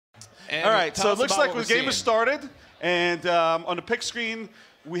And all right, so it looks like the game has seeing. started, and on the pick screen,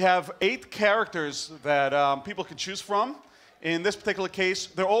 we have 8 characters that people can choose from. In this particular case,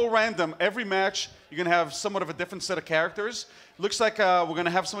 they're all random. Every match, you're going to have somewhat of a different set of characters. Looks like we're going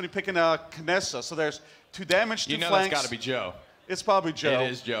to have somebody picking Knessa. So there's 2 damage, 2 You know flanks. that's got to be Joe. It's probably Joe.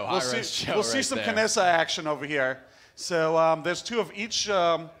 It is Joe. We'll High-res see, Joe we'll see right some there. Knessa action over here. So there's 2 of each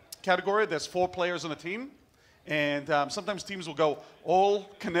category. There's 4 players on a team. And sometimes teams will go all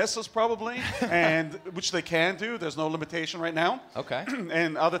Knessas probably, and which they can do. There's no limitation right now. Okay.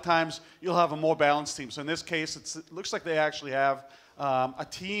 And other times you'll have a more balanced team. So in this case, it looks like they actually have a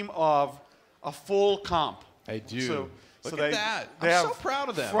team of a full comp. They do. So Look they, at that. They I'm have so proud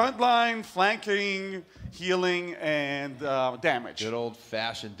of them. Frontline, flanking, healing, and damage. Good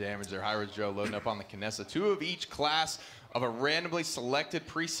old-fashioned damage there. High-res Joe loading up on the Knessa. 2 of each class of a randomly selected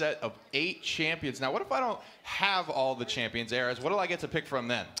preset of 8 champions. Now, what if I don't have all the champions, Ares? What do I get to pick from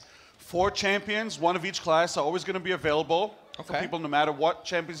then? 4 champions, 1 of each class, are always going to be available for people no matter what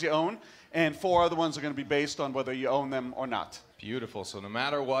champions you own. And 4 other ones are going to be based on whether you own them or not. Beautiful. So no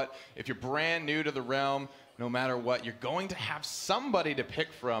matter what, if you're brand new to the realm, no matter what, you're going to have somebody to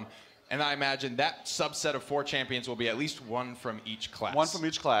pick from. And I imagine that subset of 4 champions will be at least 1 from each class. 1 from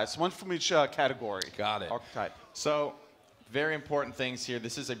each class, 1 from each category. Got it. Archetype. So very important things here.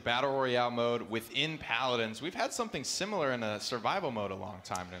 This is a Battle Royale mode within Paladins. We've had something similar in a survival mode a long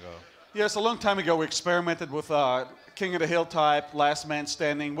time ago. Yes, a long time ago we experimented with King of the Hill type, Last Man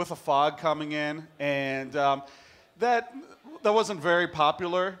Standing, with a fog coming in, and that wasn't very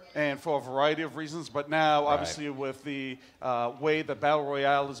popular, and for a variety of reasons. But now, obviously, with the way that Battle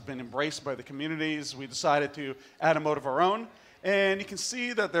Royale has been embraced by the communities, we decided to add a mode of our own. And you can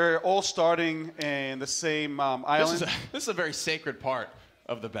see that they're all starting in the same island. This is a very sacred part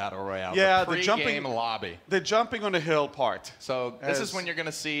of the Battle Royale. Yeah, the pre-game lobby. The jumping on the hill part. So this is when you're going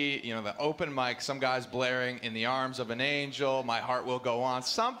to see, the open mic, some guys blaring "In the Arms of an Angel," "My Heart Will Go On,"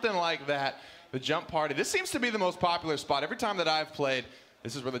 something like that. The jump party. This seems to be the most popular spot. Every time that I've played,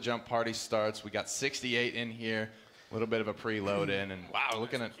 this is where the jump party starts. We got 68 in here. A little bit of a preload in, and wow,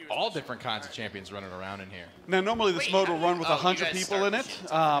 looking at all different kinds of champions running around in here. Now, normally this mode will run with 100 people in it.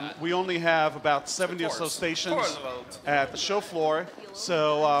 We only have about 70 or so stations at the show floor,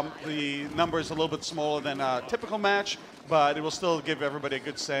 so the number is a little bit smaller than a typical match, but it will still give everybody a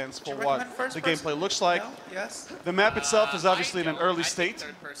good sense for what the gameplay looks like. Yes. The map itself is obviously in an early state.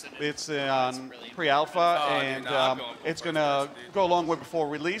 It's on pre-alpha, and it's going to go a long way before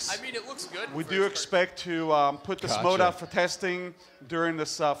release. I mean, it looks good. We do expect to put this mode out for testing during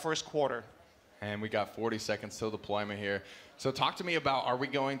this first quarter. And we got 40 seconds till deployment here. So talk to me about, are we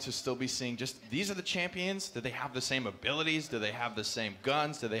going to still be seeing just, these are the champions? Do they have the same abilities? Do they have the same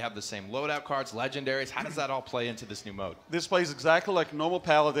guns? Do they have the same loadout cards, legendaries? How does that all play into this new mode? This plays exactly like normal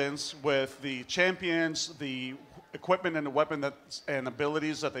Paladins with the champions, the equipment and the weapon and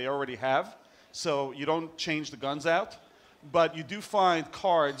abilities that they already have. So you don't change the guns out, but you do find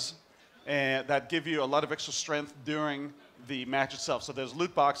cards that give you a lot of extra strength during the match itself. So there's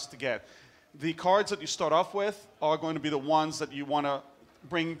loot boxes to get. The cards that you start off with are going to be the ones that you want to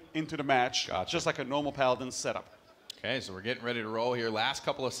bring into the match, just like a normal Paladin setup. Okay, so we're getting ready to roll here. Last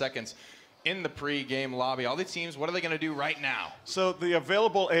couple of seconds in the pre-game lobby. All these teams, what are they going to do right now? So the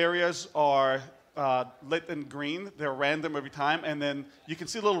available areas are lit in green. They're random every time, and then you can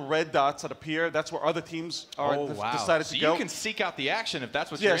see little red dots that appear. That's where other teams are decided to go. So you can seek out the action if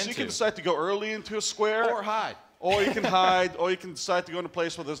that's what you're into. Yes, you can decide to go early into a square. Or hide. Or you can hide, or you can decide to go in a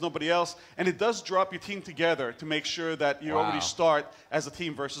place where there's nobody else. And it does drop your team together to make sure that you already start as a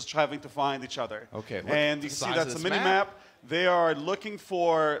team versus having to find each other. Okay. And you can see that's a mini-map. They are looking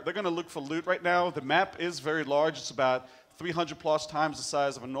for, they're going to look for loot right now. The map is very large. It's about 300 plus times the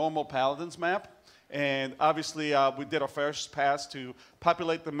size of a normal Paladins map. And obviously, we did our first pass to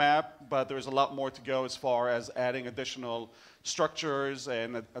populate the map, but there's a lot more to go as far as adding additional structures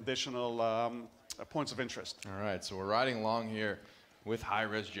and additional points of interest. All right, so we're riding along here with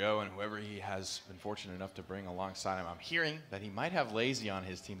High-Res Joe and whoever he has been fortunate enough to bring alongside him. I'm hearing that he might have Lazy on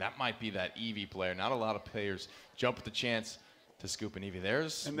his team. That might be that Eevee player. Not a lot of players jump at the chance to scoop an Eevee.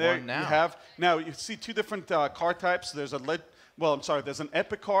 There's one now. Now you see 2 different card types. There's there's an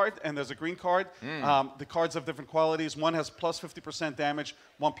epic card and there's a green card. The cards have different qualities. One has plus 50% damage,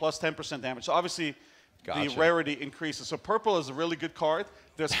 one plus 10% damage. So obviously, the rarity increases. So purple is a really good card.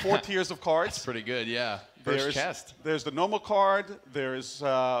 There's 4 tiers of cards. That's pretty good, yeah. First chest. There's the normal card. There's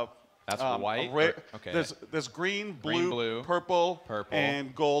that's white. Okay. There's green, blue, purple,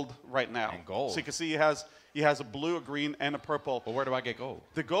 and gold right now. And gold. So you can see he has He has a blue, a green, and a purple. Well, where do I get gold?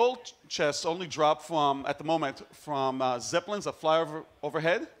 The gold chests only drop from, at the moment, from Zeppelins that fly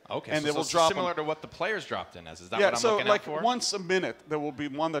overhead. Okay, and so they will it's drop similar them. to what the players dropped in as. Is that Yeah, what I'm so looking like out for? once a minute, there will be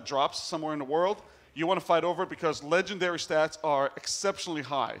one that drops somewhere in the world. You want to fight over it because legendary stats are exceptionally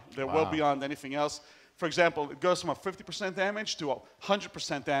high. They're well beyond anything else. For example, it goes from a 50% damage to a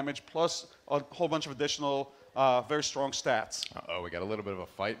 100% damage plus a whole bunch of additional very strong stats. Uh-oh, we got a little bit of a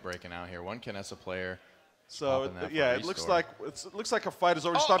fight breaking out here. One Knessa player. So yeah, it looks like a fight has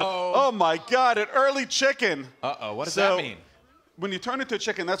already started. Uh-oh. Oh my God! An early chicken. Uh-oh, what does that mean? When you turn into a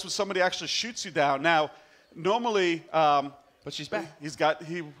chicken, that's when somebody actually shoots you down. Now, normally, but she's back.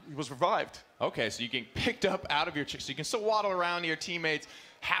 He was revived. Okay, so you get picked up out of your chick, so you can still waddle around to your teammates,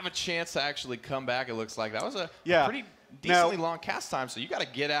 have a chance to actually come back. It looks like that was a pretty decently long cast time, so you got to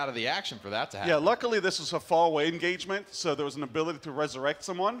get out of the action for that to happen. Yeah, luckily this was a far away engagement, so there was an ability to resurrect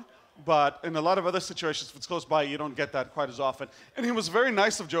someone. But in a lot of other situations, if it's close by, you don't get that quite as often. And it was very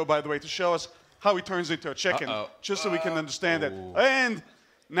nice of Joe, by the way, to show us how he turns into a chicken, just so we can understand it. And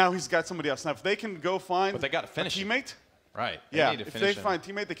now he's got somebody else. Now, if they can go find they gotta finish a teammate, right? Yeah, if they find a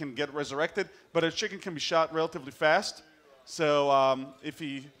teammate, they can get resurrected. But a chicken can be shot relatively fast. So if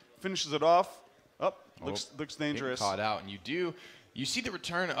he finishes it off, looks dangerous. Caught out, and you see the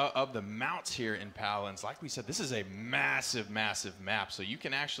return of the mounts here in Paladins. Like we said, this is a massive, massive map, so you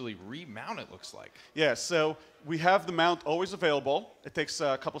can actually remount it, looks like. Yeah, so we have the mount always available. It takes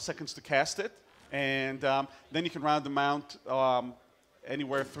a couple seconds to cast it, and then you can round the mount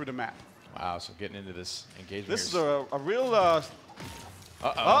anywhere through the map. Wow, so getting into this engagement. This is a real...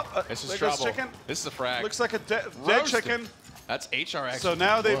 this is trouble. Chicken. This is a frag. Looks like a dead chicken. That's HRX. So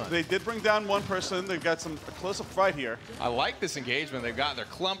now they did bring down one person. They've got a close-up fight here. I like this engagement. They're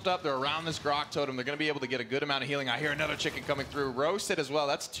clumped up. They're around this Grok totem. They're going to be able to get a good amount of healing. I hear another chicken coming through. Roasted as well.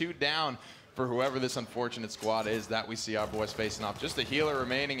 That's 2 down for whoever this unfortunate squad is that we see our boys facing off. Just a healer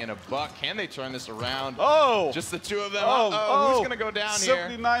remaining and a buck. Can they turn this around? Oh! Just the 2 of them. Who's going to go down 79 here?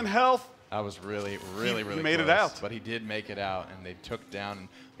 79 health. That was really He made close, it out. But he did make it out, and they took down. And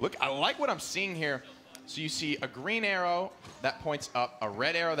look, I like what I'm seeing here. So you see a green arrow that points up, a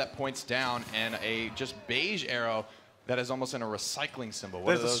red arrow that points down, and a just beige arrow that is almost in a recycling symbol.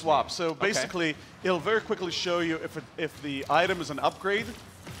 What There's a swap. So basically, it'll very quickly show you if the item is an upgrade,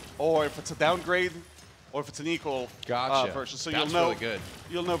 or if it's a downgrade, or if it's an equal version. So That's really good.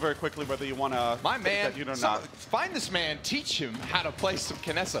 You'll know very quickly whether you want to. My man, not. Find this man, teach him how to play some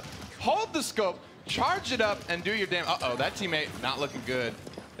Knessa. Hold the scope, charge it up, and do your damn. That teammate not looking good.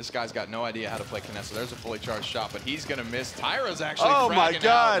 This guy's got no idea how to play Knessa. There's a fully charged shot, but he's going to miss. Tyra's actually fragging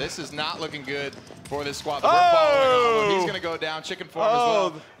out. This is not looking good for this squad. We're following on. He's going to go down. Chicken form as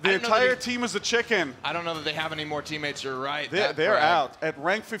well. The entire team is a chicken. I don't know that they have any more teammates. You're right. They're out at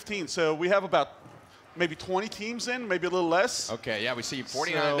rank 15. So we have about maybe 20 teams in, maybe a little less. Okay, yeah, we see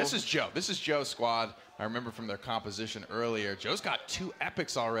 49. So, this is Joe. This is Joe's squad. I remember from their composition earlier. Joe's got 2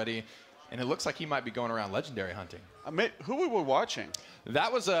 epics already, and it looks like he might be going around legendary hunting. Who we were watching?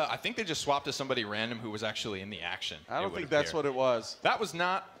 That was I think they just swapped to somebody random who was actually in the action. I don't think that's what it was. That was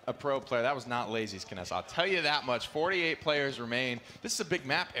not a pro player. That was not Lazy's Knessa. I'll tell you that much. 48 players remain. This is a big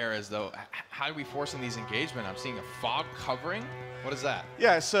map eras, though. How are we forcing these engagement? I'm seeing a fog covering. What is that?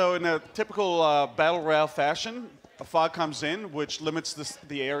 Yeah, so in a typical battle royale fashion, a fog comes in, which limits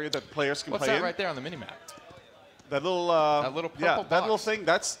the area that players can play in. What's that right there on the minimap? That little purple box. That little thing,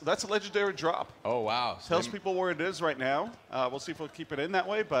 that's a legendary drop. Oh, wow. So tells people where it is right now. We'll see if we'll keep it in that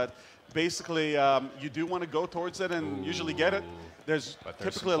way, but basically you do want to go towards it and usually get it. There's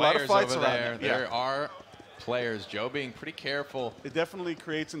typically a lot of fights around there. There are players. Joe being pretty careful. It definitely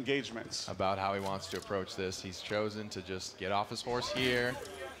creates engagements. About how he wants to approach this. He's chosen to just get off his horse here.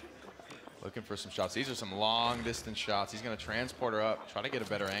 Looking for some shots. These are some long-distance shots. He's going to transport her up, try to get a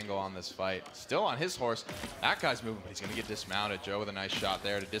better angle on this fight. Still on his horse. That guy's moving, but he's going to get dismounted. Joe with a nice shot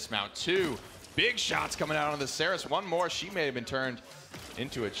there to dismount 2. Big shots coming out on the Saris. One more. She may have been turned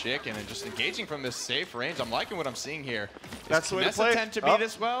into a chicken and just engaging from this safe range. I'm liking what I'm seeing here. That's the way to play. Tend to be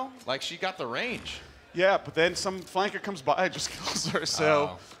this well? Like she got the range. Yeah, but then some flanker comes by and just kills her.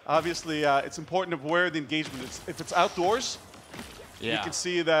 So obviously it's important of where the engagement is. If it's outdoors, you can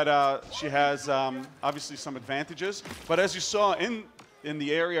see that she has obviously some advantages. But as you saw in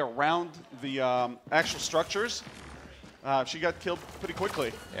the area around the actual structures, she got killed pretty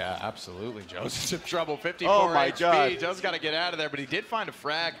quickly. Yeah, absolutely. Joe's in trouble. 54 HP. God. Joe's got to get out of there, but he did find a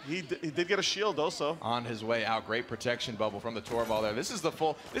frag. He did get a shield also. On his way out. Great protection bubble from the Torval there. This is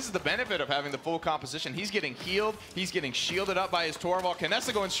the benefit of having the full composition. He's getting healed. He's getting shielded up by his Torval.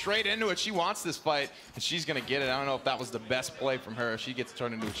 Knessa going straight into it. She wants this fight, and she's going to get it. I don't know if that was the best play from her. She gets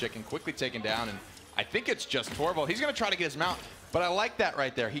turned into a chicken, quickly taken down, and I think it's just Torvald. He's going to try to get his mount, but I like that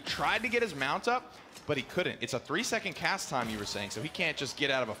right there. He tried to get his mount up, but he couldn't. It's a 3-second cast time, you were saying, so he can't just get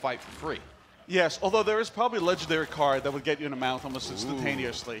out of a fight for free. Yes, although there is probably a legendary card that would get you in a mount almost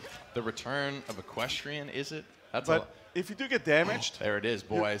instantaneously. The return of Equestrian, is it? But if you do get damaged, there it is,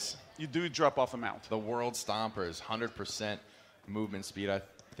 boys. You do drop off a mount. The World Stompers, 100% movement speed. I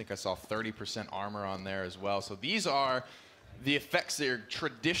think I saw 30% armor on there as well. So these are the effects that you're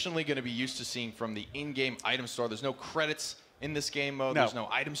traditionally going to be used to seeing from the in-game item store. There's no credits in this game mode. No. There's no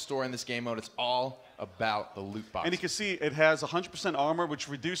item store in this game mode. It's all about the loot box. And you can see it has 100% armor, which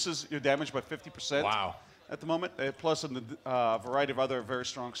reduces your damage by 50%. Wow. At the moment, plus a variety of other very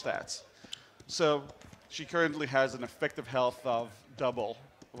strong stats. So she currently has an effective health of double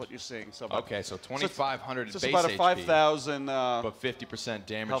what you're seeing. So okay, so 2,500 base it's about a 5,000 but 50%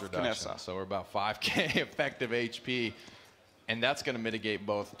 damage reduction. Kinessa. So we're about 5K effective HP. And that's going to mitigate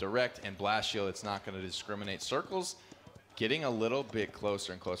both direct and blast shield. It's not going to discriminate. Circles getting a little bit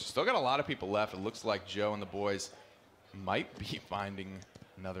closer and closer. Still got a lot of people left. It looks like Joe and the boys might be finding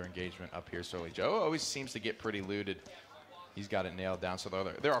another engagement up here slowly. Joe always seems to get pretty looted. He's got it nailed down. So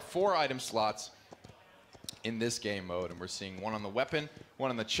there are 4 item slots in this game mode, and we're seeing one on the weapon, one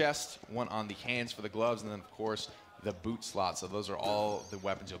on the chest, one on the hands for the gloves, and then, of course, the boot slot. So those are all the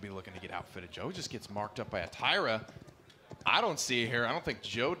weapons you'll be looking to get outfitted. Joe just gets marked up by a Tyra. I don't see it here. I don't think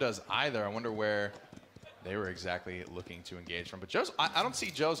Joe does either. I wonder where they were exactly looking to engage from. But Joe's, I don't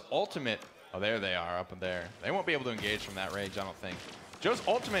see Joe's ultimate. Oh, there they are up in there. They won't be able to engage from that range, I don't think. Joe's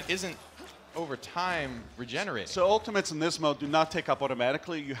ultimate isn't over time regenerating. So ultimates in this mode do not take up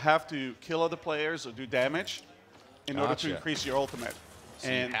automatically. You have to kill other players or do damage in order to increase your ultimate. So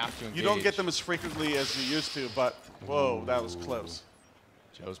and you have to engage. You don't get them as frequently as you used to, but whoa, that was close.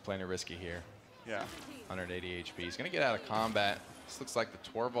 Joe's playing it risky here. Yeah. 180 HP. He's going to get out of combat. This looks like the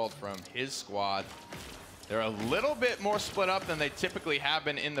Torvald from his squad. They're a little bit more split up than they typically have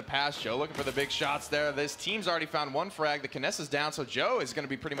been in the past. Joe looking for the big shots there. This team's already found 1 frag. The Kinessa's down, so Joe is going to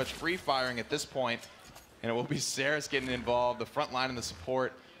be pretty much free firing at this point. And it will be Saris getting involved, the front line and the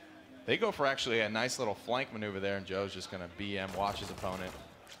support. They go for actually a nice little flank maneuver there, and Joe's just going to BM, watch his opponent,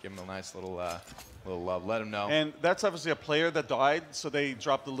 give him a nice little love, let him know. And that's obviously a player that died, so they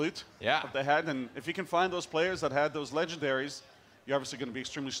dropped the loot that they had. And if you can find those players that had those legendaries, you're obviously going to be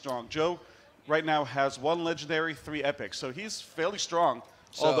extremely strong. Joe right now has 1 legendary, 3 epics, so he's fairly strong.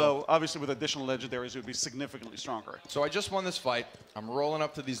 So, although, obviously, with additional legendaries, it would be significantly stronger. So I just won this fight. I'm rolling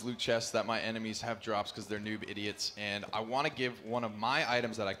up to these loot chests that my enemies have drops because they're noob idiots, and I want to give one of my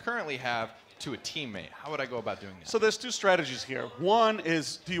items that I currently have to a teammate. How would I go about doing that? So there's 2 strategies here. One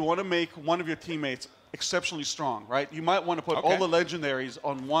is, do you want to make one of your teammates exceptionally strong, right? You might want to put all the legendaries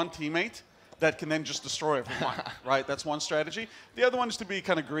on one teammate that can then just destroy everyone, right? That's one strategy. The other one is to be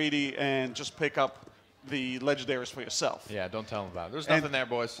kind of greedy and just pick up the legendaries for yourself. Yeah, don't tell them about it. There's nothing there,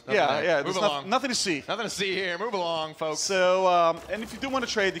 boys. Nothing yeah, there. yeah. Move along. Nothing to see. Nothing to see here. Move along, folks. So, and if you do want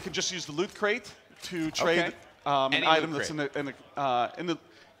to trade, you can just use the loot crate to trade an item that's in the.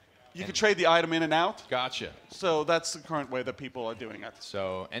 You can trade the item in and out. Gotcha. So that's the current way that people are doing it.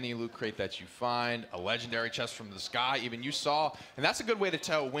 So any loot crate that you find, a legendary chest from the sky, even you saw, and that's a good way to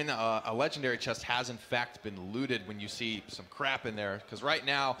tell when a legendary chest has in fact been looted, when you see some crap in there. Because right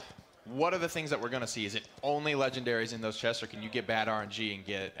now, what are the things that we're going to see? Is it only legendaries in those chests, or can you get bad RNG and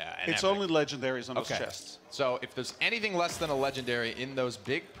get an It's epic? only legendaries on those chests. So if there's anything less than a legendary in those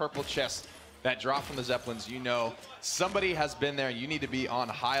big purple chests that drop from the Zeppelins, you know somebody has been there. You need to be on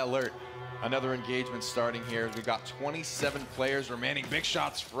high alert. Another engagement starting here. We've got 27 players remaining. Big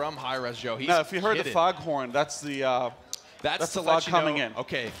shots from Hi-Res Joe. He's now, if you heard the foghorn, that's the fog coming in.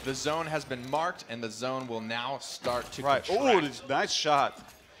 Okay, the zone has been marked, and the zone will now start to contract. Oh, nice shot.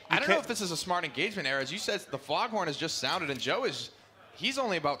 I don't know if this is a smart engagement error. As you said, the foghorn has just sounded, and Joe he's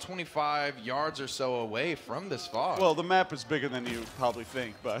only about 25 yards or so away from this fog. Well, the map is bigger than you probably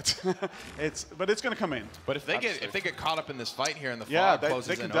think, but it's going to come in. But if they get caught up in this fight here and the fog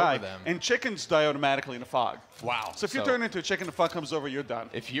closes in over them, and chickens die automatically in the fog. Wow. So if you turn into a chicken, the fog comes over, you're done.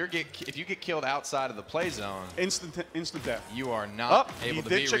 If you get killed outside of the play zone, instant death. You are not able to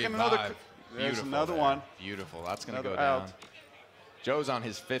be revived. There's another one. Beautiful. That's going to go down. Joe's on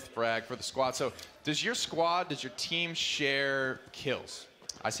his 5th frag for the squad. So does your team share kills?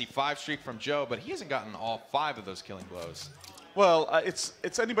 I see 5 streak from Joe, but he hasn't gotten all 5 of those killing blows. Well, it's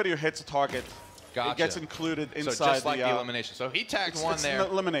anybody who hits a target. Gotcha. It gets included inside so just like the elimination. So he tagged one there.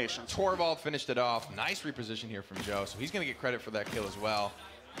 Elimination. Torvald finished it off. Nice reposition here from Joe. So he's going to get credit for that kill as well.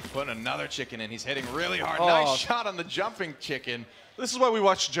 Putting another chicken in. He's hitting really hard. Nice shot on the jumping chicken. This is why we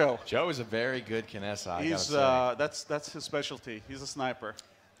watch Joe. Joe is a very good Kinessa. That's his specialty. He's a sniper.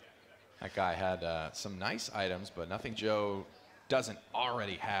 That guy had some nice items, but nothing Joe doesn't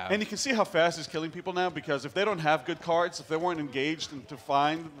already have. And you can see how fast he's killing people now, because if they don't have good cards, if they weren't engaged to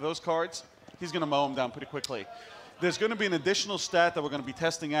find those cards, he's going to mow them down pretty quickly. There's going to be an additional stat that we're going to be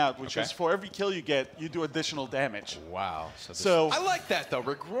testing out, which is for every kill you get, you do additional damage. Wow. So I like that, though.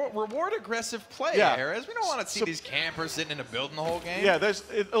 Reward aggressive play, Harris. We don't want to see these campers sitting in a building the whole game. Yeah,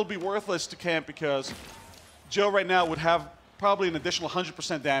 it'll be worthless to camp, because Joe right now would have probably an additional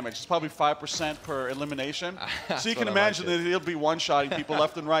 100% damage. It's probably 5% per elimination. So you can imagine that he'll be one-shotting people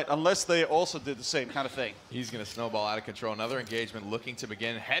left and right, unless they also did the same kind of thing. He's going to snowball out of control. Another engagement looking to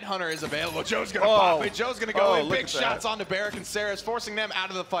begin. Headhunter is available. Joe's going to pop it. Joe's going to go in. Big shots onto Barrick and Saris, forcing them out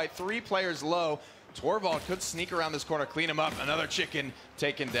of the fight. 3 players low. Torvald could sneak around this corner, clean him up. Another chicken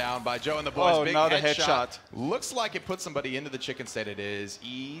taken down by Joe and the boys. Big not headshot. Looks like it puts somebody into the chicken state. It is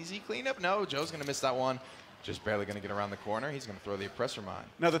easy cleanup. No, Joe's going to miss that one. Just barely going to get around the corner. He's going to throw the oppressor mine.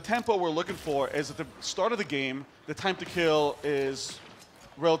 Now, the tempo we're looking for is at the start of the game, the time to kill is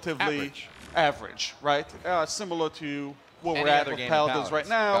relatively average, right? Similar to what we're at with Paladins right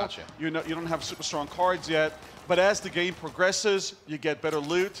now. Gotcha. You don't have super strong cards yet. But as the game progresses, you get better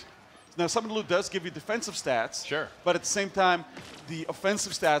loot. Now, some of the loot does give you defensive stats. Sure. But at the same time, the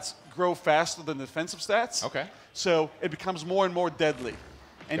offensive stats grow faster than the defensive stats. Okay. So it becomes more and more deadly.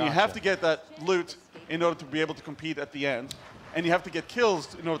 And you have to get that loot in order to be able to compete at the end. And you have to get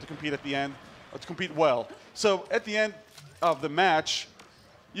kills in order to compete at the end, or to compete well. So at the end of the match,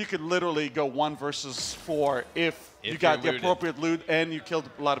 you could literally go 1 versus 4 if you got the appropriate loot and you killed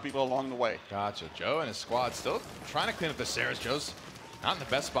a lot of people along the way. Gotcha. Joe and his squad still trying to clean up the Saris. Joe's not in the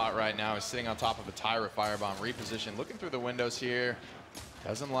best spot right now. He's sitting on top of a Tyra firebomb reposition, looking through the windows here.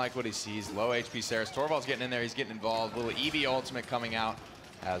 Doesn't like what he sees. Low HP Saris. Torvald's getting in there. He's getting involved. Little EV ultimate coming out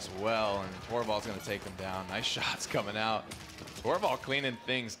as well, and Torvald's going to take them down. Nice shots coming out. Torvald cleaning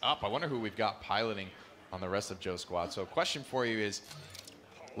things up. I wonder who we've got piloting on the rest of Joe's squad. So question for you is,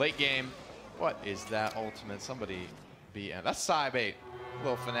 late game, what is that ultimate? Somebody be, that's Cybe8,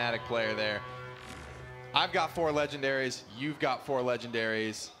 little Fnatic player there. I've got 4 legendaries. You've got 4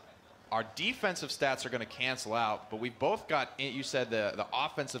 legendaries. Our defensive stats are going to cancel out, but we've both got, you said the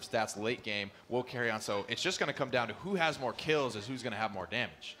offensive stats late game will carry on. So it's just going to come down to who has more kills is who's going to have more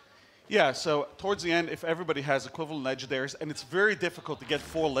damage. Yeah, so towards the end, if everybody has equivalent legendaries, and it's very difficult to get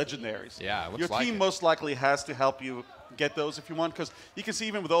 4 legendaries. Yeah, it looks your like team most likely has to help you get those if you want, because you can see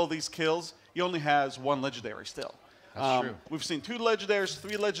even with all these kills, he only has 1 legendary still. That's true. We've seen 2 legendaries,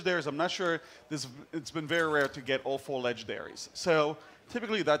 3 legendaries. I'm not sure. It's been very rare to get all 4 legendaries. So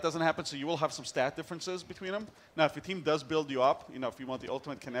typically that doesn't happen, so you will have some stat differences between them. Now, if your team does build you up, if you want the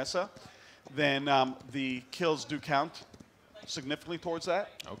ultimate Kinessa, then the kills do count significantly towards that.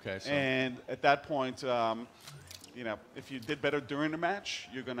 Okay. So and at that point, if you did better during the match,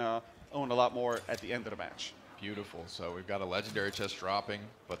 you're going to own a lot more at the end of the match. Beautiful. So we've got a legendary chest dropping,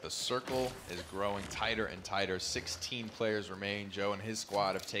 but the circle is growing tighter and tighter. 16 players remain. Joe and his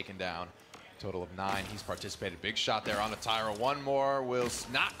squad have taken down a total of 9. He's participated. Big shot there on the Tyra. One more. Will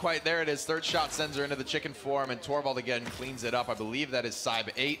not quite. There it is. Third shot sends her into the chicken form, and Torvald again cleans it up. I believe that is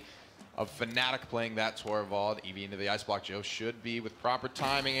Cybe8 of Fnatic playing that Torvald. EV into the ice block. Joe should be, with proper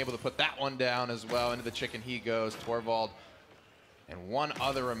timing, able to put that one down as well. Into the chicken he goes. Torvald and 1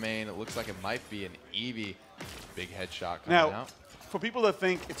 other remain. It looks like it might be an EV. Big headshot coming out. For people that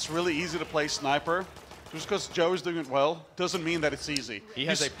think it's really easy to play sniper, just because Joe is doing it well, doesn't mean that it's easy. He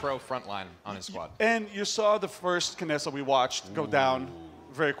has a pro frontline on his squad. And you saw the first Kinessa we watched go down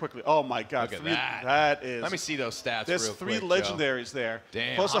very quickly. Oh my God. Look at that. That is. Let me see those stats There's real 3 quick, legendaries Joe. there.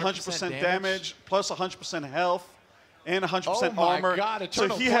 Damn, plus 100% damage, plus 100% health, and 100% oh armor. My God,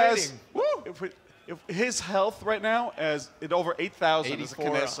 eternal so he has, if his health right now is at over 8,000 as a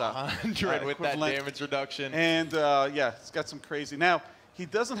Kinessa. 100 with that damage reduction. And yeah, it's got some crazy. Now, he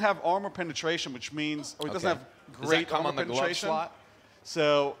doesn't have armor penetration, which means, or he doesn't have great armor penetration. Slot?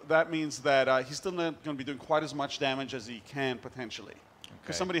 So that means that he's still not going to be doing quite as much damage as he can potentially.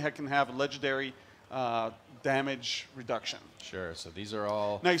 Because somebody can have a legendary damage reduction. Sure. So these are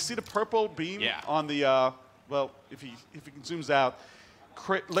all. Now you see the purple beam on the. Well, if he zooms out,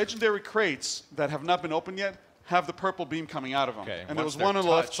 legendary crates that have not been opened yet have the purple beam coming out of them. Okay. And there was one on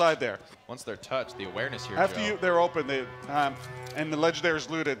the left side there. Once they're touched, the awareness here. After they're open, and the legendary is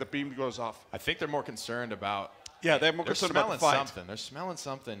looted, the beam goes off. I think they're more concerned about. Yeah, they're more concerned about the fight. Something. They're smelling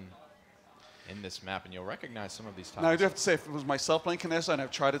something in this map, and you'll recognize some of these times. Now, I do have to say, if it was myself playing Kinessa, and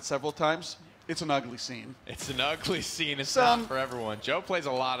I've tried it several times, it's an ugly scene. It's an ugly scene. It's not for everyone. Joe plays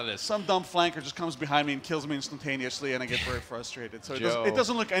a lot of this. Some dumb flanker just comes behind me and kills me instantaneously, and I get very frustrated. So it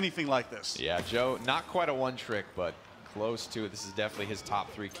doesn't look anything like this. Yeah, Joe, not quite a one trick, but close to it. This is definitely his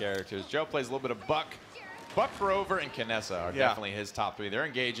top 3 characters. Joe plays a little bit of Buck. Buck, Rover, and Kinessa are definitely his top 3. They're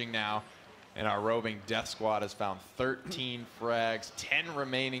engaging now, and our roving death squad has found 13 frags, 10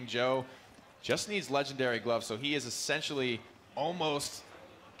 remaining. Joe just needs legendary gloves, so he is essentially almost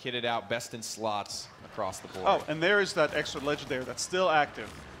kitted out, best in slots across the board. Oh, and there is that extra legendary that's still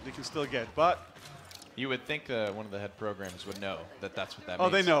active. You can still get, but you would think one of the head programmers would know that that's what that means. Oh,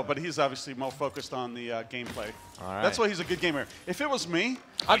 they know, but he's obviously more focused on the gameplay. All right. That's why he's a good gamer. If it was me,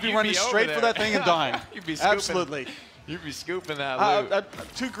 I'd be running straight for that thing and dying. You'd be scooping, absolutely. You'd be scooping that loot.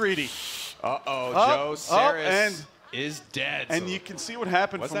 Too greedy. Uh-oh, Joe Saris is dead. And you can see what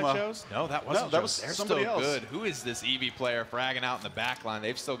happened was from that Joe's? No, that wasn't that Joe's. was They're somebody still else. good. Who is this EV player fragging out in the back line?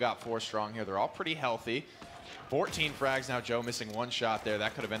 They've still got 4 strong here. They're all pretty healthy. 14 frags now. Joe missing 1 shot there.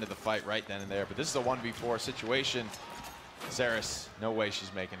 That could have ended the fight right then and there. But this is a 1v4 situation. Saris, no way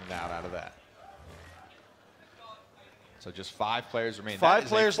she's making it out of that. So just 5 players remain. 5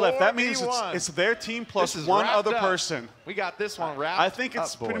 players left. That means it's their team plus 1 other person. We got this one wrapped I think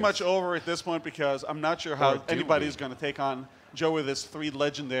it's pretty much over at this point because I'm not sure how anybody's going to take on Joe with his 3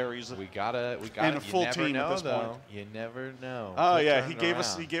 legendaries. We gotta and a full team know, at this point. You never know. Oh yeah, he gave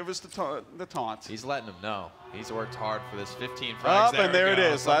us the taunt. He's letting them know. He's worked hard for this. 15 frags. Up and there it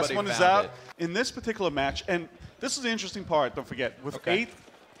is. Somebody Last one is out in this particular match, and this is the interesting part. Don't forget, with 8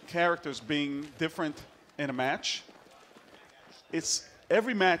 characters being different in a match,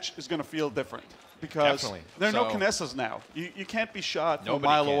 every match is going to feel different because there are no Kinessas now. You can't be shot from a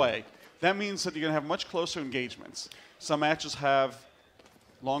mile away. That means that you're going to have much closer engagements. Some matches have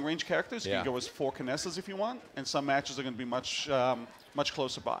long-range characters. You can go as 4 Kinessas if you want, and some matches are going to be much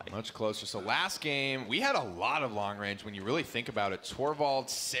closer by. Much closer. So last game, we had a lot of long range when you really think about it. Torvald,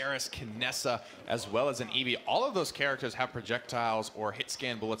 Saris, Kinessa, as well as an Eevee. All of those characters have projectiles or hit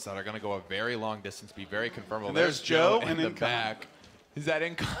scan bullets that are going to go a very long distance, be very confirmable. And there's Joe in the back. Is that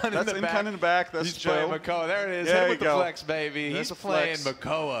Incon in the back? That's Incon in the back. That's He's Joe. playing Makoa. There it is. There Hit with you the go. flex, baby. There's He's playing flex.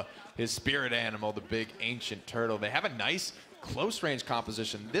 Makoa, his spirit animal, the big ancient turtle. They have a nice close-range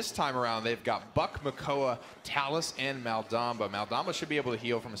composition. This time around, they've got Buck, Makoa, Talus, and Maldamba. Maldamba should be able to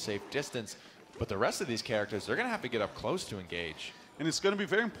heal from a safe distance, but the rest of these characters, they're going to have to get up close to engage. And it's going to be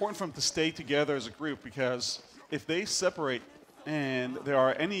very important for them to stay together as a group because if they separate and there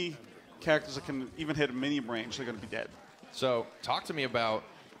are any characters that can even hit a medium range, they're going to be dead. So talk to me about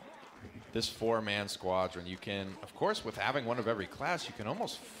this 4-man squadron. You can, of course, with having one of every class, you can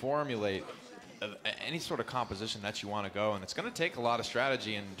almost formulate any sort of composition that you want to go, and it's going to take a lot of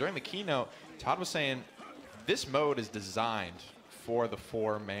strategy. And during the keynote, Todd was saying this mode is designed for the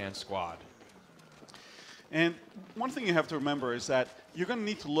 4-man squad. And one thing you have to remember is that you're going to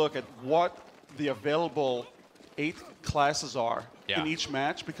need to look at what the available 8 classes are in each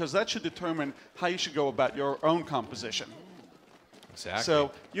match, because that should determine how you should go about your own composition. Exactly.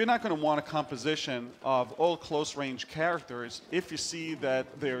 So you're not going to want a composition of all close-range characters if you see that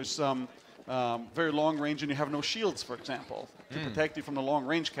there's some very long range and you have no shields, for example, to protect you from the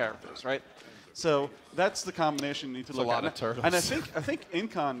long-range characters, right? So that's the combination you need to look at. A lot of turtles. And I think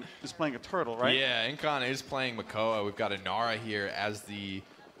Incon is playing a turtle, right? Yeah, Incon is playing Makoa. We've got Inara here as the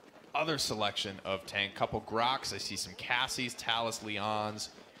other selection of tank. Couple Groks. I see some Cassies, Talus, Leons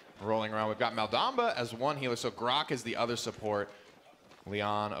rolling around. We've got Maldamba as one healer, so Grok is the other support.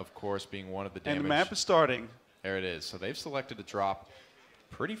 Leon, of course, being one of the damage. And the map is starting. There it is. So they've selected to drop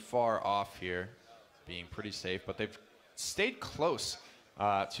pretty far off here, being pretty safe, but they've stayed close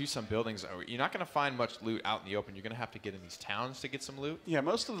to some buildings. You're not going to find much loot out in the open. You're going to have to get in these towns to get some loot. Yeah,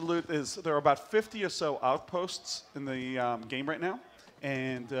 most of the loot is, there are about 50 or so outposts in the game right now,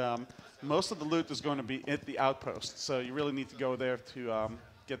 and most of the loot is going to be at the outposts, so you really need to go there to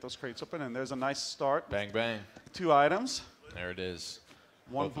get those crates open, and there's a nice start. Bang, bang. 2 items. There it is.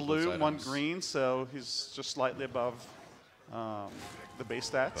 One blue, one green, so he's just slightly above the base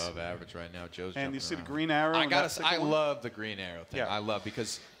stats. Above average right now. Joe's and you see around. the green arrow. I love the green arrow thing. Yeah. I love,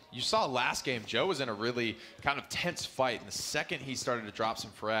 because you saw last game, Joe was in a really kind of tense fight. And the second he started to drop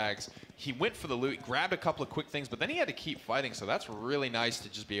some frags, he went for the loot, grabbed a couple of quick things, but then he had to keep fighting. So that's really nice to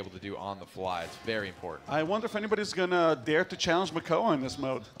just be able to do on the fly. It's very important. I wonder if anybody's going to dare to challenge Makoa in this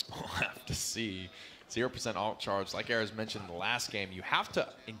mode. We'll have to see. 0% alt charge. Like Ares mentioned in the last game, you have to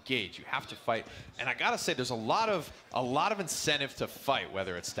engage, you have to fight. And I gotta say, there's a lot of incentive to fight,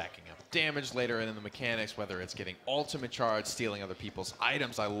 whether it's stacking up damage later in the mechanics, whether it's getting ultimate charge, stealing other people's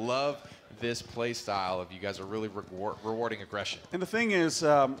items. I love this play style of you guys are really rewarding aggression. And the thing is,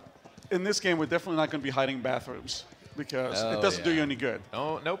 in this game, we're definitely not going to be hiding bathrooms. because it doesn't do you any good.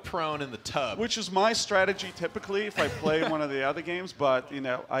 No prone in the tub. Which is my strategy typically if I play one of the other games, but, you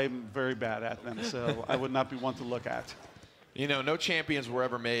know, I'm very bad at them, so I would not be one to look at. You know, no champions were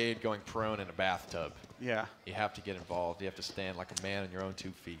ever made going prone in a bathtub. Yeah. You have to get involved. You have to stand like a man on your own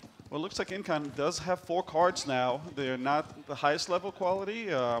 2 feet. Well, it looks like Incon does have 4 cards now. They're not the highest level quality.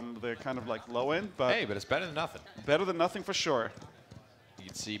 They're kind of like low end, but hey, but it's better than nothing. Better than nothing for sure. You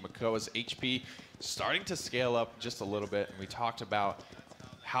can see Makoa's HP starting to scale up just a little bit, and we talked about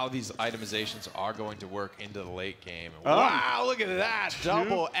how these itemizations are going to work into the late game. Wow, look at that.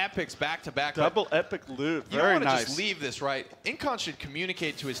 Double epics back-to-back. Double epic loot. Very nice. You don't want to just leave this, right? Incon should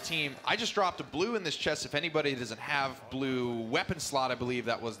communicate to his team, I just dropped a blue in this chest. If anybody doesn't have blue weapon slot, I believe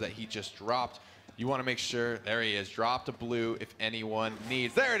that was that he just dropped. You want to make sure, there he is, dropped a blue if anyone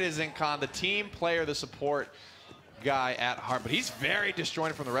needs. There it is, Incon, the team player, the support guy at heart, but he's very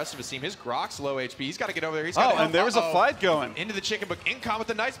disjointed from the rest of his team. His Grok's low HP. He's got to get over there. He's got and there was a fight going. Into the chicken, but Incon with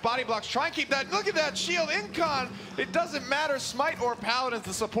the nice body blocks. Try and keep that. Look at that shield. Incon, it doesn't matter. Smite or Paladins,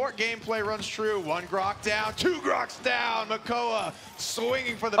 the support gameplay runs true. 1 Grok down, 2 Groks down. Makoa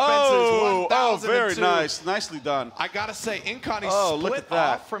swinging for the fences. 1002. Very nice. Nicely done. I got to say, Incon, he split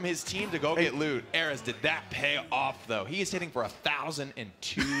off from his team to go get loot. Eras, did that pay off, though? He is hitting for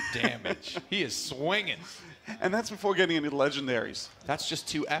 1002 damage. He is swinging. And that's before getting any legendaries. That's just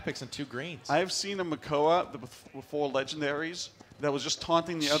 2 epics and 2 greens. I have seen a Makoa before legendaries that was just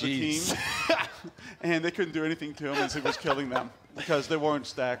taunting the other team. And they couldn't do anything to him as he was killing them because they weren't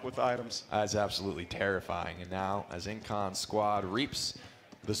stacked with items. That's absolutely terrifying. And now, as Incon's squad reaps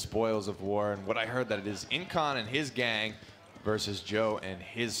the spoils of war, and what I heard that it is Incon and his gang versus Joe and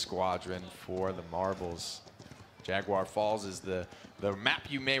his squadron for the marbles. Jaguar Falls is the map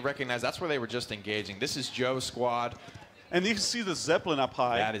you may recognize. That's where they were just engaging. This is Joe's squad. And you can see the Zeppelin up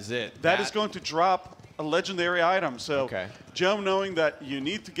high. That is it. That is going to drop a legendary item. So Joe, knowing that you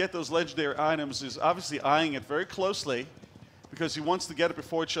need to get those legendary items, is obviously eyeing it very closely because he wants to get it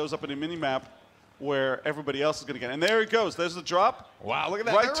before it shows up in a mini-map where everybody else is going to get it. And there it goes. There's the drop. Wow, look at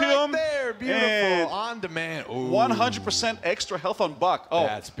that. Right to him. There. Beautiful. And on demand. 100% extra health on Buck. Oh,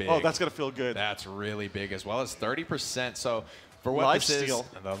 that's big. Oh, that's going to feel good. That's really big, as well as 30%. So for what life this steal.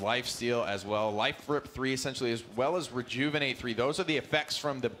 Is, the life steal as well. Life Rip 3 essentially, as well as Rejuvenate 3. Those are the effects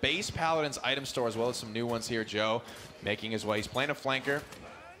from the base Paladins item store, as well as some new ones here. Joe making his way. He's playing a flanker,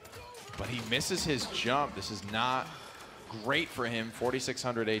 but he misses his jump. This is not great for him.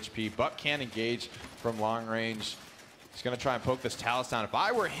 4,600 HP. Buck can't engage from long range. He's going to try and poke this Talus down. If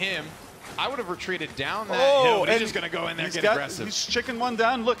I were him, I would have retreated down that hill. But he's just going to go in there and get aggressive. He's chicken one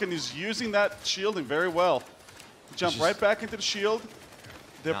down. Look, and he's using that shielding very well. Jump right back into the shield.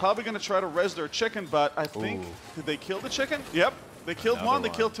 They're probably going to try to res their chicken, but I think, did they kill the chicken? Yep. They killed one. They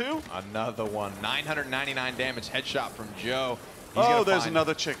killed 2. Another one. 999 damage headshot from Joe. There's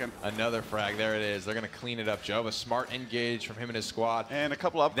another chicken. Another frag. There it is. They're going to clean it up. Joe, a smart engage from him and his squad. And a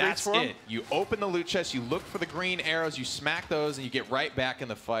couple upgrades for him. That's it. You open the loot chest, you look for the green arrows, you smack those, and you get right back in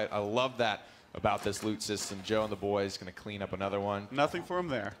the fight. I love that about this loot system. Joe and the boys going to clean up another one. Nothing for him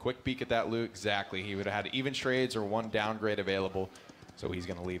there. Quick peek at that loot. Exactly. He would have had even trades or 1 downgrade available, so he's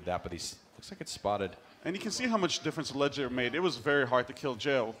going to leave that, but he looks like it's spotted. And you can see how much difference the legendary made. It was very hard to kill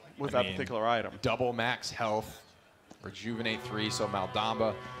Joe with that particular item. Double max health. Rejuvenate 3, so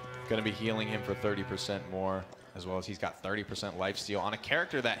Maldamba going to be healing him for 30% more, as well as he's got 30% lifesteal on a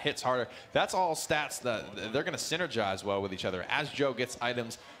character that hits harder. That's all stats that they're going to synergize well with each other. As Joe gets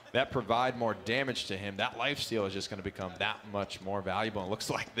items that provide more damage to him, that lifesteal is just going to become that much more valuable. It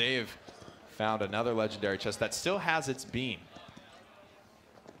looks like they've found another legendary chest that still has its beam.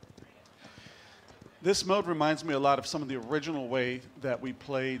 This mode reminds me a lot of some of the original way that we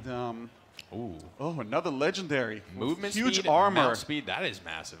played. Another legendary. Movement huge speed, armor. Mount speed, that is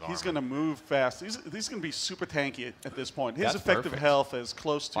massive armor. He's going to move fast. He's going to be super tanky at this point. His effective health is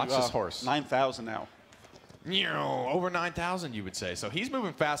close to 9,000 now. Over 9,000, you would say. So he's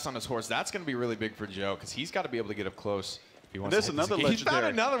moving fast on his horse. That's going to be really big for Joe because he's got to be able to get up close if he wants to hit another legendary. He's found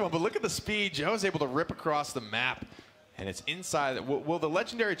another one, but look at the speed. Joe's able to rip across the map, and it's inside. Will the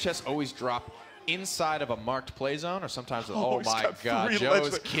legendary chest always drop inside of a marked play zone, or sometimes? Oh my God,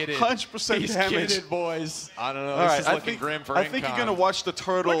 Joe's kidded. 100% he's damage. Kidded, boys. I don't know. All this is looking grim for Incon. I think you're gonna watch the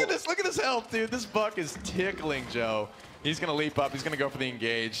turtle. Look at this. Look at his health, dude. This buck is tickling Joe. He's gonna leap up. He's gonna go for the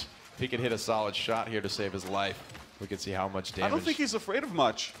engage. If he could hit a solid shot here to save his life, we could see how much damage. I don't think he's afraid of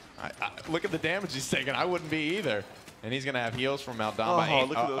much. Look at the damage he's taking. I wouldn't be either. And he's gonna have heals from Maldamba. Oh,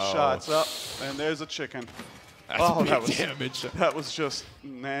 look at those shots. And there's a chicken. That's big damage. That was just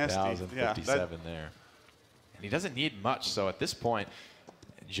nasty. 1,057 there. And he doesn't need much, so at this point,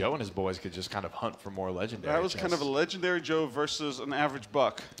 Joe and his boys could just kind of hunt for more legendary. That was kind of a legendary Joe versus an average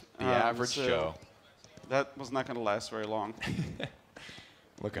buck. The average Joe. That was not going to last very long.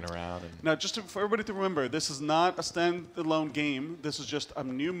 Looking around. And now, just for everybody to remember, this is not a standalone game. This is just a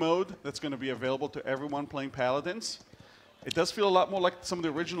new mode that's going to be available to everyone playing Paladins. It does feel a lot more like some of the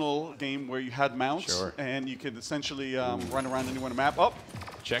original game where you had mounts, and you could essentially run around anywhere on the map. Oh,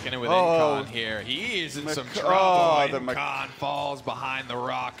 checking in with Incon here. He is in some trouble. Incon falls behind the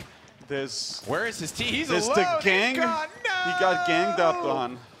rock. Where is his team? He's alone. The gang. Incon, no! He got ganged up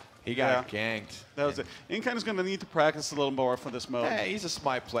on. He got ganked. That was it. Incon is going to need to practice a little more for this mode. Hey, he's a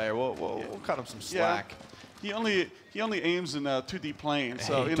smite player. We'll cut him some slack. He only aims in 2D plane,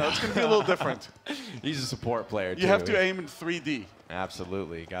 so it's going to be a little different. He's a support player too. You have to aim in 3D.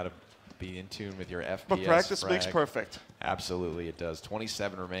 Absolutely, got to be in tune with your FPS. But practice makes perfect. Absolutely, it does.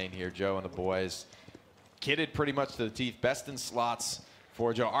 27 remain here. Joe and the boys, kitted pretty much to the teeth. Best in slots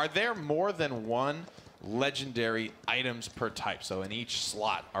for Joe. Are there more than one legendary items per type? So in each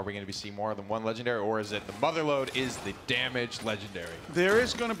slot, are we going to be seeing more than one legendary, or is it the Motherload is the damage legendary? There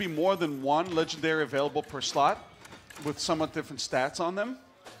is going to be more than one legendary available per slot with somewhat different stats on them.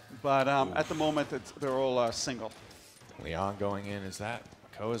 But at the moment, they're all single. Leon going in. Is that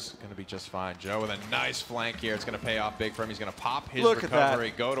Koa's going to be just fine? Joe with a nice flank here. It's going to pay off big for him. He's going to pop his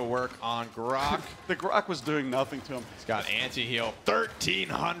recovery, go to work on Grok. The Grok was doing nothing to him. He's got anti-heal,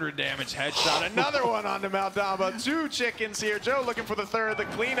 1,300 damage headshot. Another one onto Maldamba. 2 chickens here. Joe looking for the third. The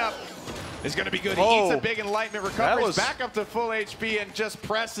cleanup is going to be good. He eats a big enlightenment, recovers back up to full HP, and just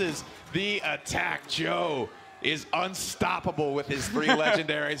presses the attack. Joe is unstoppable with his 3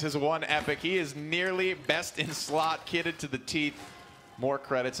 legendaries, his 1 epic. He is nearly best in slot, kitted to the teeth. More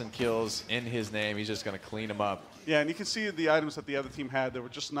credits and kills in his name. He's just going to clean them up. Yeah, and you can see the items that the other team had. They were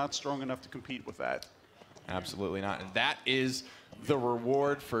just not strong enough to compete with that. Absolutely not. And that is the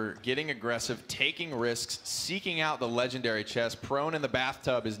reward for getting aggressive, taking risks, seeking out the legendary chest. Prone in the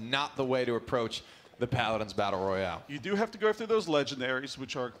bathtub is not the way to approach the Paladins Battle Royale. You do have to go through those legendaries,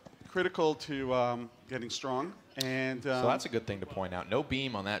 which are critical to getting strong. And so that's a good thing to point out. No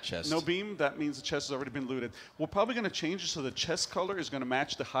beam on that chest. No beam. That means the chest has already been looted. We're probably going to change it so the chest color is going to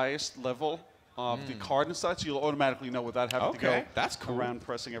match the highest level of the card inside, so you'll automatically know without having to go around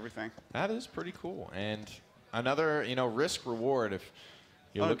pressing everything. That is pretty cool. And another, risk reward if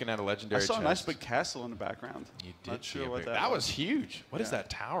you're looking at a legendary chest. I saw a nice big castle in the background. You did. Not sure what that was huge. What is that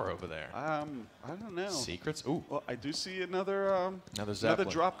tower over there? I don't know. Secrets? Ooh. Well, I do see another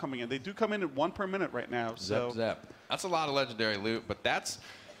drop coming in. They do come in at 1 per minute right now. So. Zep. That's a lot of legendary loot, but that's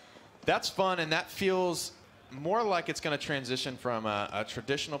fun, and that feels more like it's going to transition from a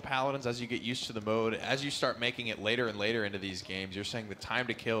traditional Paladins as you get used to the mode. As you start making it later and later into these games, you're saying the time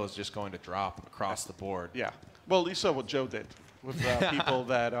to kill is just going to drop across the board. Yeah. Well, you saw what Joe did with people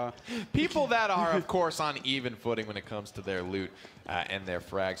that people that are, of course, on even footing when it comes to their loot and their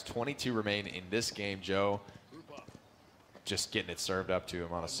frags. 22 remain in this game. Joe just getting it served up to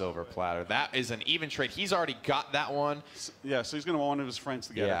him on a silver platter. That is an even trade. He's already got that one. Yeah, so he's going to want one of his friends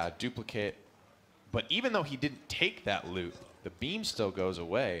to get it. Yeah, duplicate. But even though he didn't take that loot, the beam still goes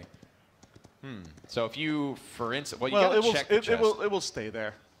away. So if you, for instance, you got to check the chest. It will stay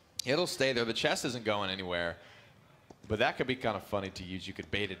there. It'll stay there. The chest isn't going anywhere. But that could be kind of funny to use. You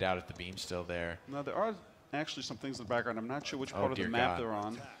could bait it out if the beam's still there. No, there are actually some things in the background. I'm not sure which part of the map they're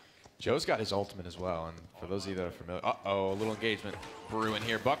on. Joe's got his ultimate as well, and for those of you that are familiar, a little engagement brewing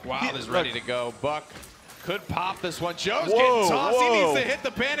here. Buck Wild is ready to go. Buck could pop this one. Joe's getting tossed. He needs to hit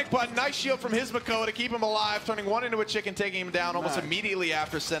the panic button. Nice shield from his Mako to keep him alive, turning one into a chicken, taking him down almost immediately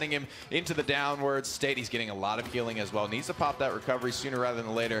after sending him into the downward state. He's getting a lot of healing as well. Needs to pop that recovery sooner rather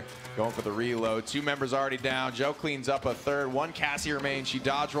than later. Going for the reload. 2 members already down. Joe cleans up a third. 1 Cassie remains. She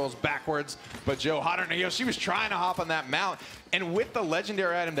dodge rolls backwards, but Joe hotter than she was trying to hop on that mount. And with the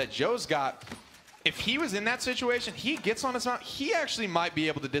legendary item that Joe's got, if he was in that situation, he gets on his mount, he actually might be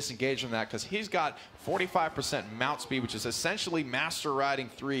able to disengage from that because he's got 45% mount speed, which is essentially master riding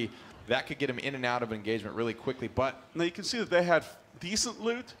 3. That could get him in and out of engagement really quickly. But now you can see that they had decent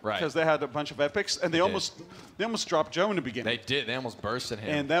loot because they had a bunch of epics, and they almost dropped Joe in the beginning. They did. They almost bursted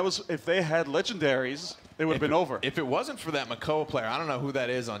him. And that was, if they had legendaries, it would have been over. If it wasn't for that Mako player, I don't know who that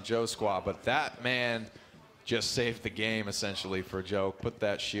is on Joe's squad, but that man just saved the game essentially for Joe. Put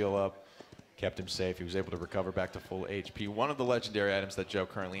that shield up. Kept him safe. He was able to recover back to full HP. One of the legendary items that Joe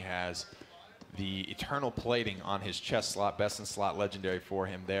currently has, the Eternal Plating on his chest slot, best in slot legendary for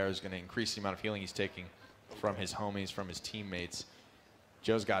him there, is going to increase the amount of healing he's taking from his homies, from his teammates.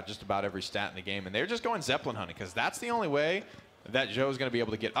 Joe's got just about every stat in the game, and they're just going Zeppelin hunting because that's the only way that Joe's going to be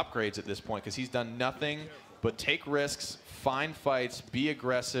able to get upgrades at this point because he's done nothing but take risks, find fights, be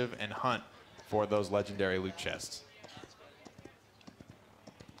aggressive, and hunt for those legendary loot chests.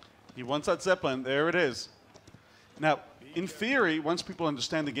 He wants that Zeppelin. There it is. Now, in theory, once people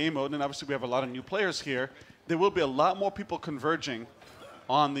understand the game mode, and obviously we have a lot of new players here, there will be a lot more people converging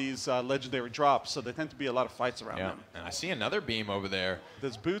on these legendary drops, so there tend to be a lot of fights around them. And I see another beam over there.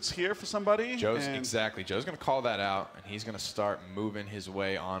 There's boots here for somebody. Exactly. Joe's going to call that out, and he's going to start moving his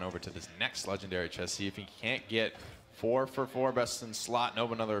way on over to this next legendary chest. See if he can't get 4 for 4 best in slot and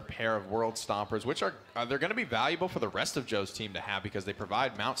open another pair of World Stompers, which are they're going to be valuable for the rest of Joe's team to have because they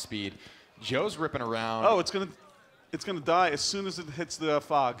provide mount speed. Joe's ripping around. Oh, it's gonna die as soon as it hits the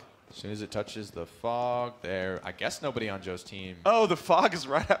fog. As soon as it touches the fog, there. I guess nobody on Joe's team. Oh, the fog is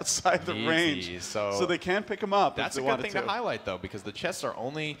right outside the range, so they can pick him up. That's a good thing to highlight, though, because the chests are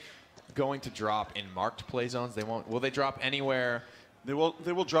only going to drop in marked play zones. They won't. Will they drop anywhere? They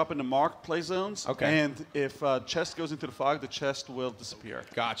will drop into marked play zones. Okay. And if chest goes into the fog, the chest will disappear.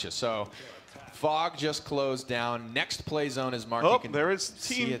 Gotcha. So fog just closed down. Next play zone is marked. Oh, you can there is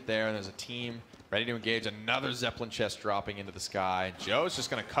team. See it there, and there's a team ready to engage. Another Zeppelin chest dropping into the sky. Joe's just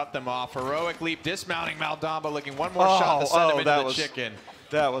going to cut them off. Heroic leap, dismounting Maldamba, looking one more shot to send him into the chicken.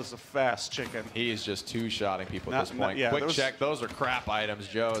 That was a fast chicken. He is just two-shotting people at this point. Quick check. Those are crap items.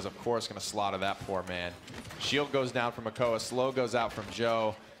 Joe is, of course, going to slaughter that poor man. Shield goes down from Makoa. Slow goes out from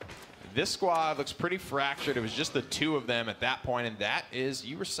Joe. This squad looks pretty fractured. It was just the 2 of them at that point, and that is,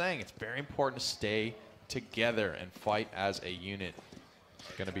 you were saying, it's very important to stay together and fight as a unit.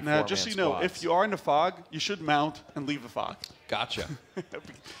 It's going to be now, just so you know, if you are in the fog, you should mount and leave the fog. Gotcha.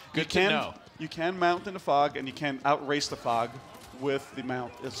 Good to know. You can mount in the fog, and you can outrace the fog with the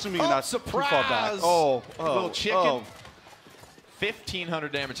mount, assuming you're not too far back. Little chicken.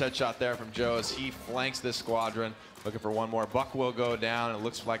 1,500 damage headshot there from Joe as he flanks this squadron. Looking for one more. Buck will go down. It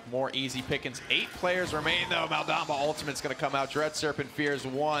looks like more easy pickings. 8 players remain, though. Maldamba Ultimate's going to come out. Dread Serpent fears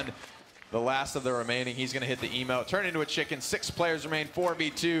 1. The last of the remaining. He's going to hit the emote. Turn into a chicken. 6 players remain.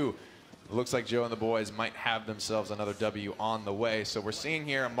 4v2. It looks like Joe and the boys might have themselves another W on the way. So we're seeing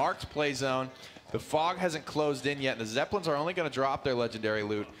here a marked play zone. The fog hasn't closed in yet. The Zeppelins are only going to drop their legendary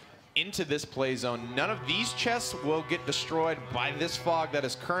loot into this play zone. None of these chests will get destroyed by this fog that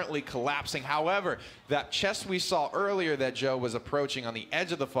is currently collapsing. However, that chest we saw earlier that Joe was approaching on the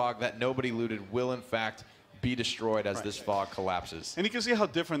edge of the fog that nobody looted will, in fact, be destroyed as this fog collapses. And you can see how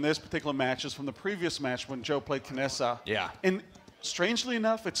different this particular match is from the previous match when Joe played Kinessa. Yeah. And strangely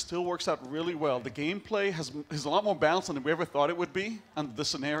enough, it still works out really well. The gameplay is a lot more balanced than we ever thought it would be under this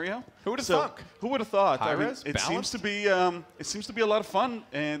scenario. Who would have thought? Who would have thought? High I mean, res, it balanced? seems to be a lot of fun.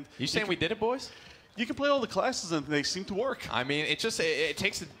 And You saying we did it, boys? You can play all the classes and they seem to work. I mean, it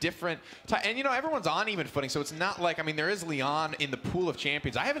takes a different time. And, you know, everyone's on even footing, so it's not like, I mean, there is Leon in the pool of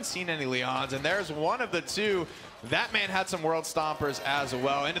champions. I haven't seen any Leons, and there's one of the 2. That man had some World Stompers as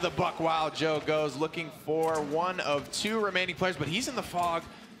well. Into the Buck Wild Joe goes, looking for one of 2 remaining players, but he's in the fog.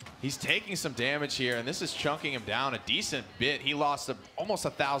 He's taking some damage here, and this is chunking him down a decent bit. He lost almost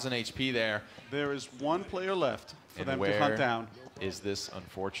 1,000 HP there. There is 1 player left for them to hunt down. Is this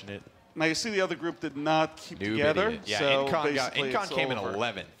unfortunate? Now, you see the other group did not keep together. Yeah, so Incon came in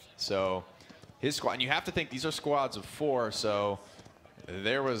 11th. So his squad, and you have to think these are squads of 4, so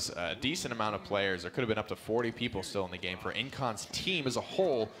there was a decent amount of players. There could have been up to 40 people still in the game for Incon's team as a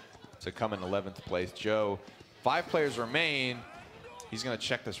whole to come in 11th place. Joe, 5 players remain. He's going to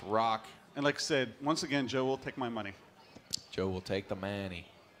check this rock. And like I said, once again, Joe will take my money. Joe will take the money.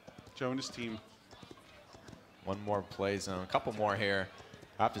 Joe and his team. One more play zone. A couple more here.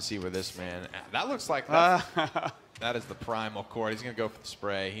 I have to see where this man. That looks like that is the primal cord. He's going to go for the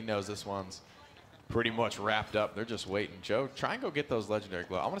spray. He knows this one's pretty much wrapped up. They're just waiting. Joe, try and go get those legendary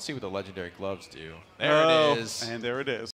gloves. I want to see what the legendary gloves do. There it is. And there it is.